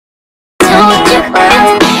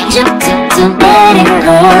to let it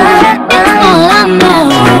go. All I know,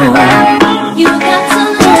 you got to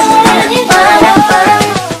let it go.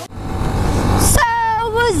 So,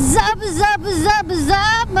 what's up,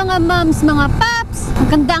 mga moms, mga paps?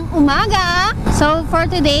 Magandang umaga. So, for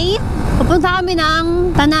today, pupunta kami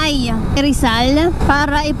ng Tanay, Rizal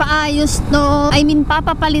para ipaayos to,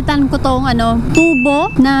 papapalitan ko tong tubo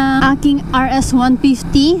na aking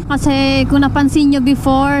RS150 kasi kung napansin nyo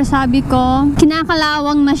before, sabi ko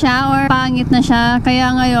kinakalawang na siya or pangit na siya,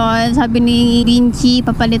 kaya ngayon sabi ni Vinci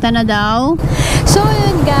papalitan na daw. So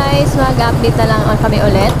yun guys, mag-update na lang kami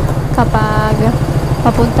ulit kapag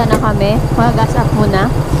papunta na kami, mag-gas up muna.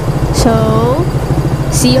 So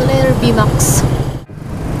see you later VMAX.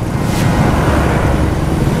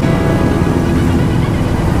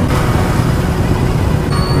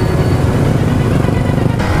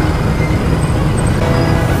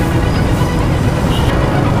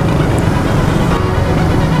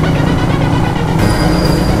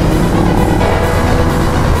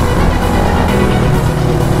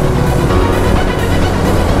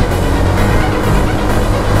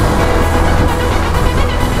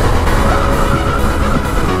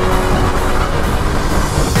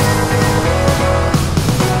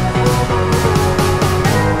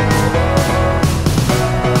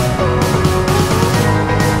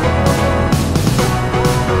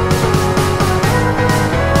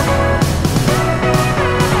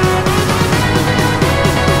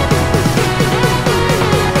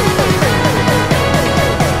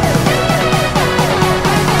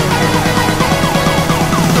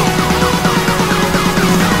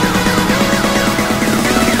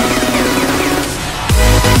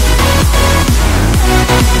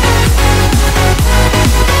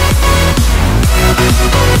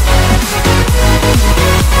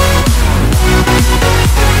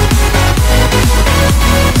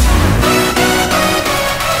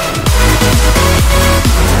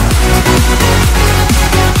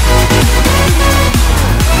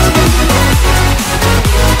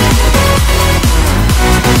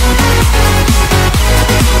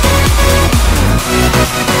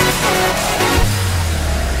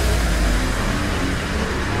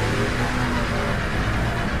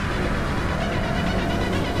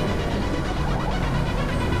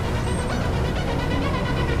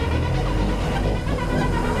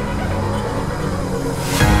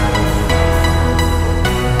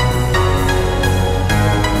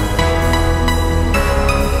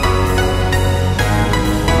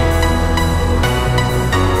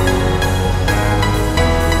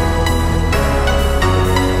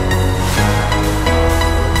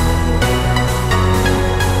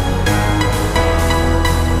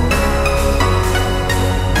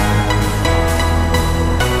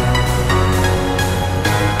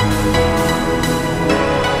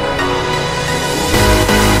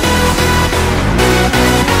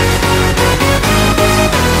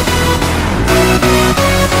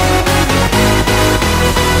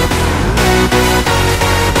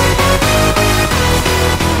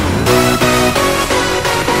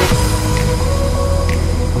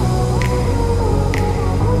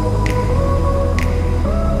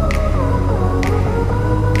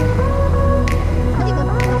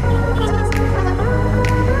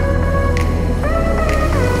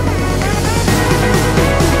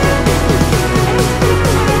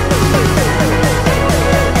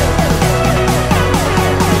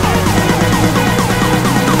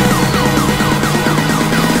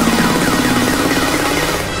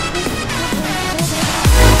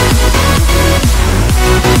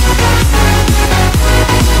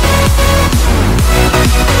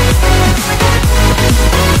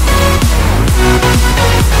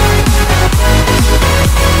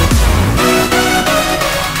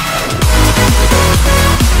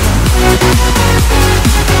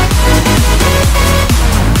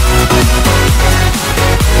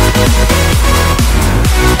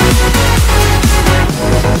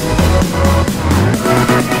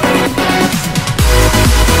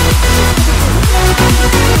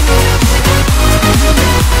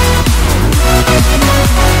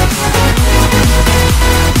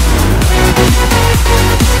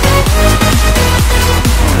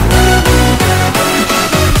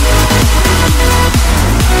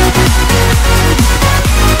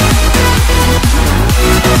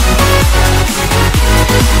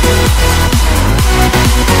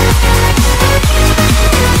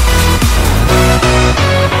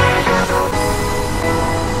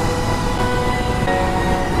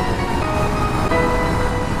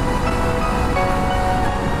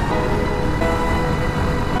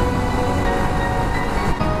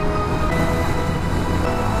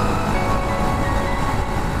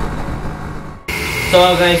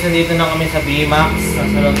 So guys, nandito na kami sa VMAX.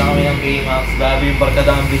 Nasa loob na kami ng VMAX. Grabe yung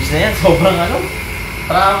barkadang beach na yan. Sobrang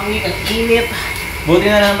traffic, ang init. Buti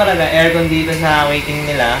na lang talaga, aircon dito sa waiting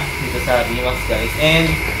nila. Dito sa VMAX guys. And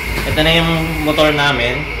ito na yung motor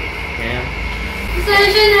namin. Ayan.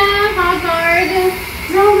 Pasensya na, Karud.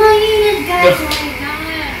 Sobrang init guys. Oh my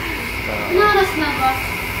God. Naras na ba?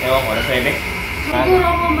 Ewan ko, nasa ibig? Siguro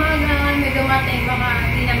kung may dumating, baka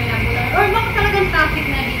hindi namin nabulan. Or baka talagang traffic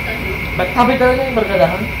na dito. Ba't traffic talaga yung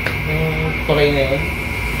barkadahan? Yung tulay na yun?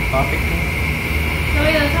 Traffic yun. So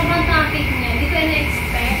yun, sobrang traffic niya. Hindi ko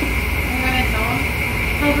na-expect yung ganito.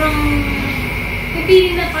 Sobrang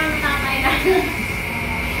pipiling na parang natatay na.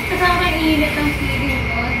 Kasama ang init ang feeling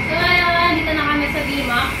ko. So ayun, dito na kami sa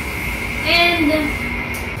VMAX. And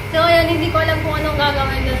so ayun, hindi ko alam kung anong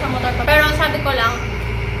gagawin dun sa motor ko. Pero sabi ko lang,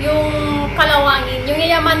 yung kalawangin, yung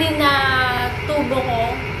yayamanin na tubo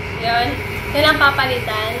ko, yun ang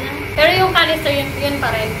papalitan. Pero yung canister, yun pa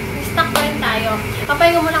rin. Stock pa rin tayo.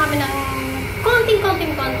 Papahinga muna kami ng konti.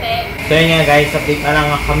 So yun nga guys, update na lang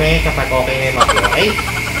kami kapag okay na yung Muffler, okay?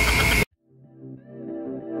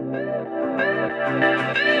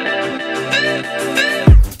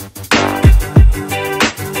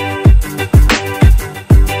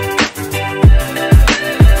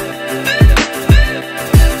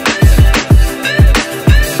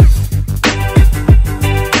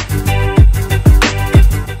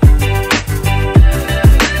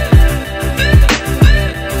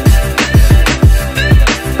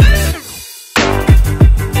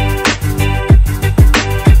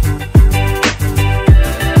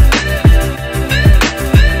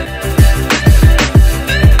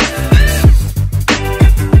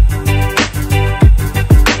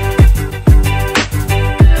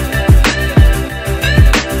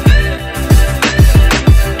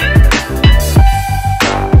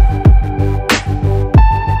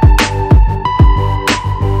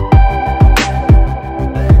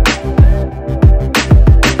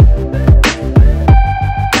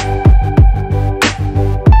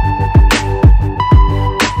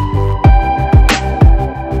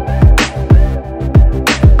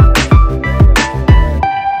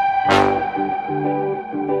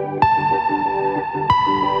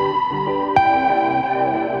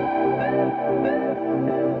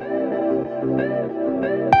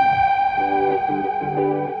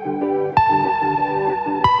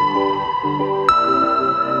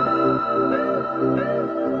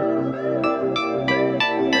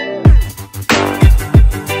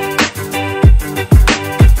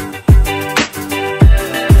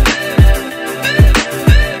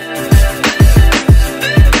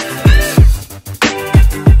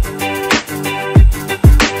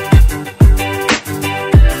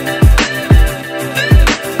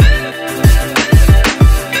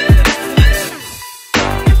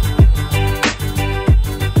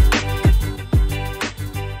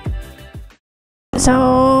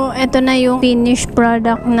 So, ito na yung finished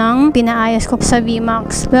product ng pinaayos ko sa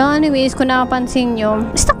VMAX. Well, anyways, kung nakapansin nyo,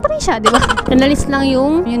 stock pa rin siya, di ba? Nalis lang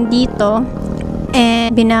yung dito.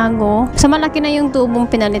 And binago. So, malaki na yung tubong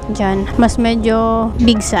pinalit dyan. Mas medyo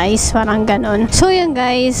big size. Parang ganon. So, yan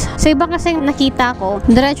guys. So, iba kasi nakita ko.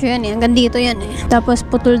 Diretso yan eh. Hanggang dito yan eh. Tapos,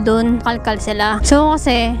 putol dun. Kalkal sila. So,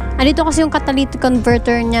 kasi, andito kasi yung catalytic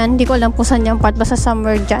converter niyan. Hindi ko alam kung saan yung part. Basta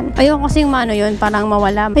somewhere dyan. Ayoko kasi yung mano yun. Parang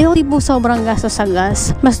mawala. Ayoko tipo sobrang gastos sa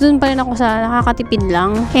gas. Mas dun pa rin ako sa nakakatipid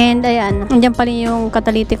lang. And, ayan. Andyan pa rin yung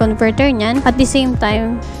catalytic converter niyan. At the same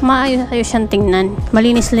time, maayos-ayos siyang tingnan.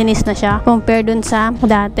 Malinis-linis na siya. Compare dun sa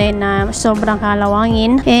dati na sobrang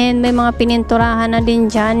kalawangin. And may mga pininturahan na din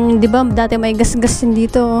dyan. Di ba dati may gas-gas din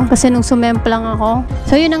dito. Kasi nung sumemplang ako.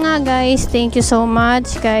 So yun na nga guys. Thank you so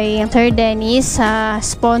much kay Sir Dennis sa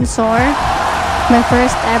sponsor. My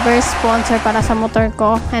first ever sponsor para sa motor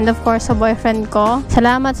ko. And of course sa boyfriend ko.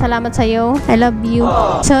 Salamat sa iyo. I love you.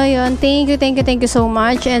 So yun. Thank you so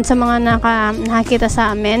much. And sa mga nakakita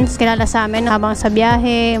sa amin, kilala sa amin habang sa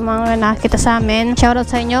biyahe, mga nakakita sa amin,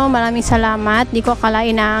 shoutout sa inyo. Maraming salamat. Di ko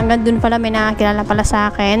akalain na hanggang dun pala may nakakilala pala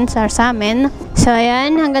sa akin, sa amin. So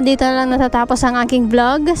ayan, hanggang dito na lang natatapos ang aking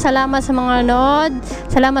vlog. Salamat sa mga nanood.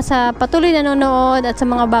 Salamat sa patuloy na nanonood at sa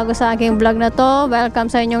mga bago sa aking vlog na to.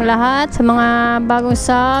 Welcome sa inyong lahat. Sa mga bagong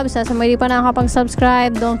subs, sa mga hindi pa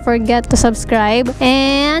nakakapag-subscribe, don't forget to subscribe.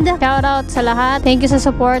 And shout out sa lahat. Thank you sa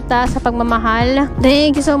suporta, sa pagmamahal.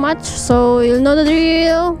 Thank you so much. So you'll know the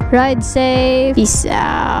drill. Ride safe. Peace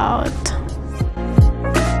out.